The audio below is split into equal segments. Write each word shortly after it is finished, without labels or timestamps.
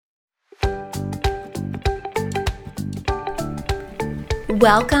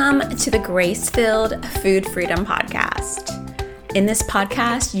Welcome to the Grace-Filled Food Freedom Podcast. In this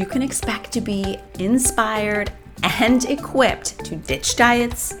podcast, you can expect to be inspired and equipped to ditch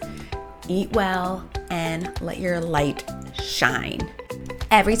diets, eat well, and let your light shine.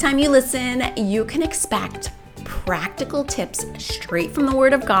 Every time you listen, you can expect practical tips straight from the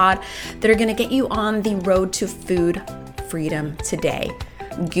Word of God that are going to get you on the road to food freedom today.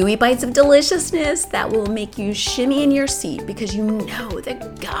 Gooey bites of deliciousness that will make you shimmy in your seat because you know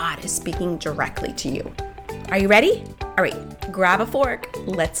that God is speaking directly to you. Are you ready? All right, grab a fork.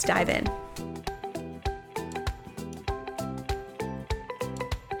 Let's dive in.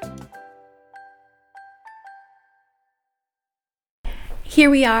 Here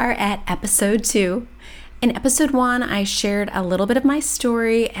we are at episode 2. In episode 1, I shared a little bit of my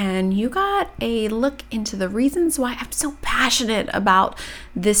story, and you got a look into the reasons why I'm so passionate about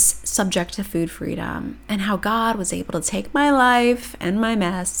this subject of food freedom and how God was able to take my life and my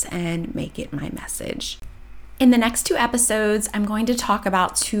mess and make it my message. In the next 2 episodes, I'm going to talk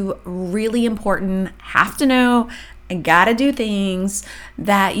about 2 really important, have to know, and gotta do things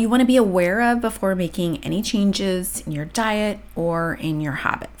that you want to be aware of before making any changes in your diet or in your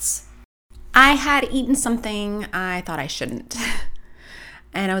habits. I had eaten something I thought I shouldn't,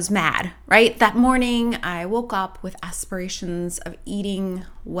 and I was mad, right? That morning, I woke up with aspirations of eating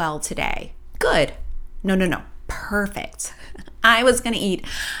well today. Good. No. Perfect. I was going to eat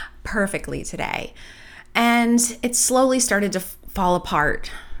perfectly today, and it slowly started to fall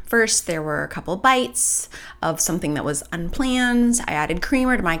apart. First, there were a couple bites of something that was unplanned. I added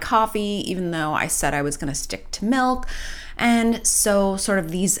creamer to my coffee, even though I said I was going to stick to milk. And so sort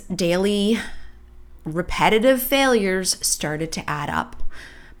of these daily repetitive failures started to add up.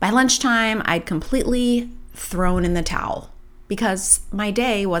 By lunchtime, I'd completely thrown in the towel because my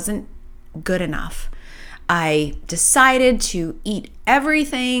day wasn't good enough. I decided to eat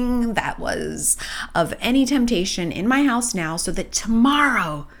everything that was of any temptation in my house now so that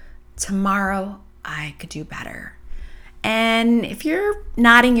tomorrow I could do better. And if you're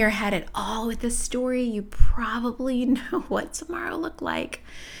nodding your head at all with this story, you probably know what tomorrow looked like.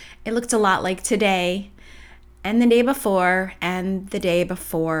 It looked a lot like today and the day before and the day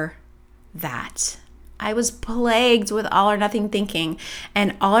before that. I was plagued with all or nothing thinking,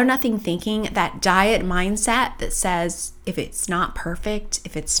 and all or nothing thinking, that diet mindset that says if it's not perfect,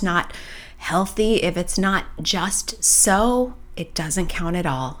 if it's not healthy, if it's not just so, it doesn't count at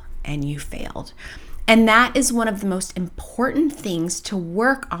all and you failed. And that is one of the most important things to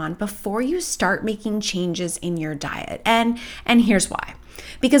work on before you start making changes in your diet. And here's why.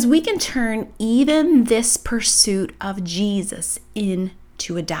 Because we can turn even this pursuit of Jesus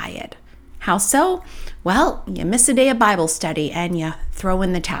into a diet. How so? Well, you miss a day of Bible study and you throw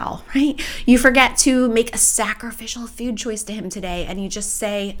in the towel, right? You forget to make a sacrificial food choice to Him today and you just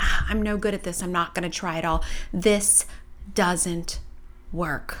say, I'm no good at this. I'm not going to try it all. This doesn't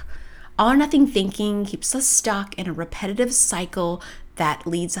work. All or nothing thinking keeps us stuck in a repetitive cycle that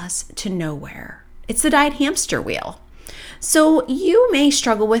leads us to nowhere. It's the diet hamster wheel. So you may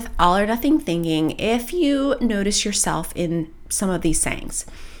struggle with all or nothing thinking if you notice yourself in some of these sayings.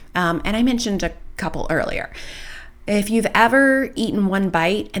 And I mentioned a couple earlier. If you've ever eaten one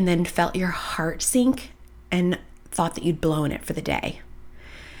bite and then felt your heart sink and thought that you'd blown it for the day.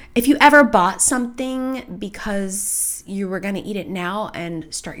 If you ever bought something because you were going to eat it now and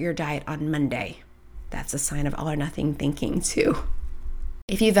start your diet on Monday, that's a sign of all or nothing thinking too.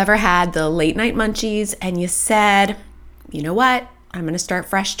 If you've ever had the late night munchies and you said, you know what, I'm going to start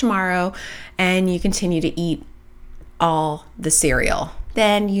fresh tomorrow, and you continue to eat all the cereal,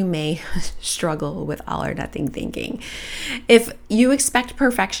 then you may struggle with all or nothing thinking. If you expect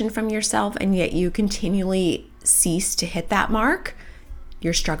perfection from yourself and yet you continually cease to hit that mark,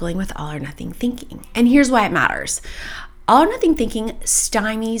 you're struggling with all or nothing thinking. And here's why it matters. All or nothing thinking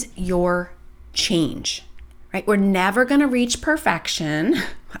stymies your change, right? We're never going to reach perfection.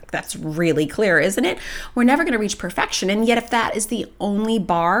 That's really clear, isn't it? We're never going to reach perfection. And yet if that is the only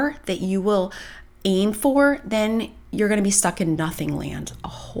bar that you will aim for, then you're going to be stuck in nothing land a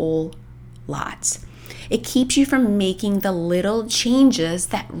whole lot. It keeps you from making the little changes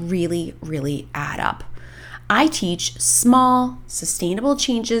that really, really add up. I teach small, sustainable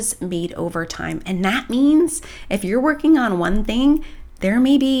changes made over time. And that means if you're working on one thing, there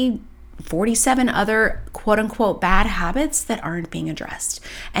may be 47 other quote unquote bad habits that aren't being addressed.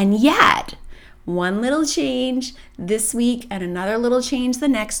 And yet, one little change this week and another little change the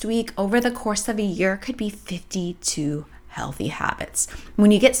next week over the course of a year could be 52 healthy habits.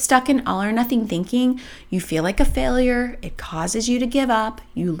 When you get stuck in all or nothing thinking, you feel like a failure. It causes you to give up.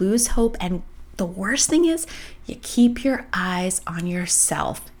 You lose hope, and the worst thing is you keep your eyes on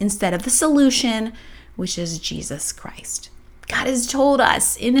yourself instead of the solution, which is Jesus Christ. God has told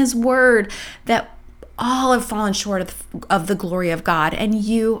us in his word that all have fallen short of the glory of God, and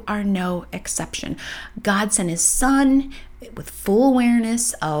you are no exception. God sent his son with full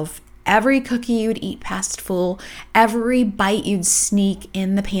awareness of every cookie you'd eat past full, every bite you'd sneak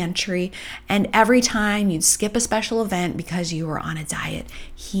in the pantry, and every time you'd skip a special event because you were on a diet.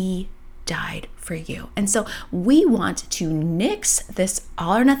 He died for you. And so we want to nix this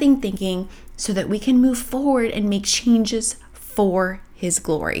all or nothing thinking so that we can move forward and make changes for his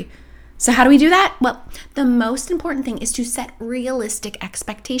glory. So how do we do that? Well, the most important thing is to set realistic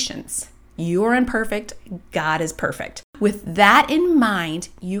expectations. You are imperfect. God is perfect. With that in mind,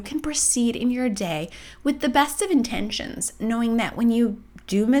 you can proceed in your day with the best of intentions, knowing that when you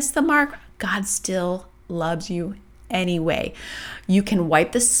do miss the mark, God still loves you anyway. You can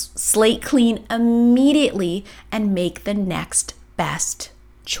wipe the slate clean immediately and make the next best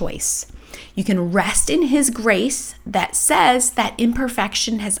choice. You can rest in his grace that says that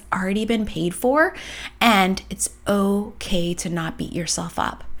imperfection has already been paid for, and it's okay to not beat yourself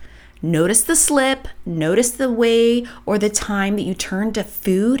up. Notice the slip, notice the way or the time that you turn to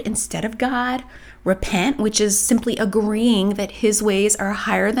food instead of God. Repent, which is simply agreeing that his ways are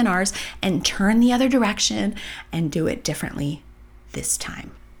higher than ours, and turn the other direction and do it differently this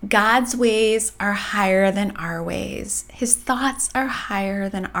time. God's ways are higher than our ways. His thoughts are higher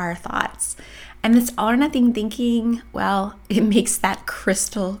than our thoughts. And this all or nothing thinking, well, it makes that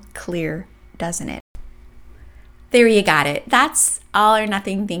crystal clear, doesn't it? There you got it. That's all or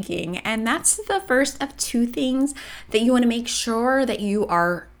nothing thinking. And that's the first of two things that you want to make sure that you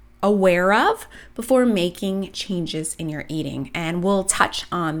are aware of before making changes in your eating. And we'll touch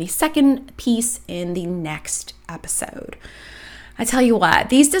on the second piece in the next episode. I tell you what,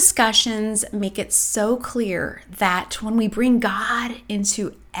 these discussions make it so clear that when we bring God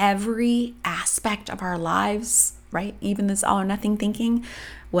into every aspect of our lives, right, even this all or nothing thinking,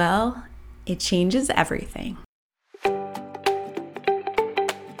 well, it changes everything.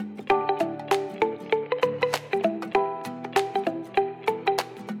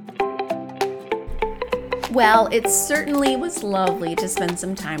 Well, it certainly was lovely to spend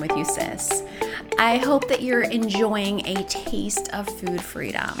some time with you, sis. I hope that you're enjoying a taste of food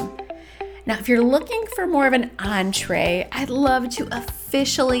freedom. Now, if you're looking for more of an entree, I'd love to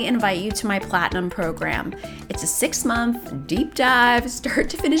officially invite you to my Platinum program. It's a 6-month deep dive, start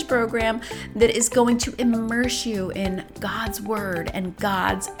to finish program that is going to immerse you in God's word and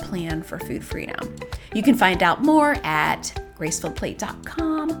God's plan for food freedom. You can find out more at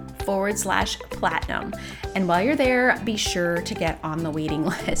gracefulplate.com/platinum. And while you're there, be sure to get on the waiting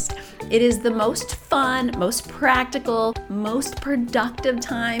list. It is the most fun, most practical, most productive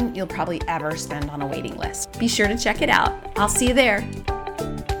time you'll probably ever spend on a waiting list. Be sure to check it out. I'll see you there.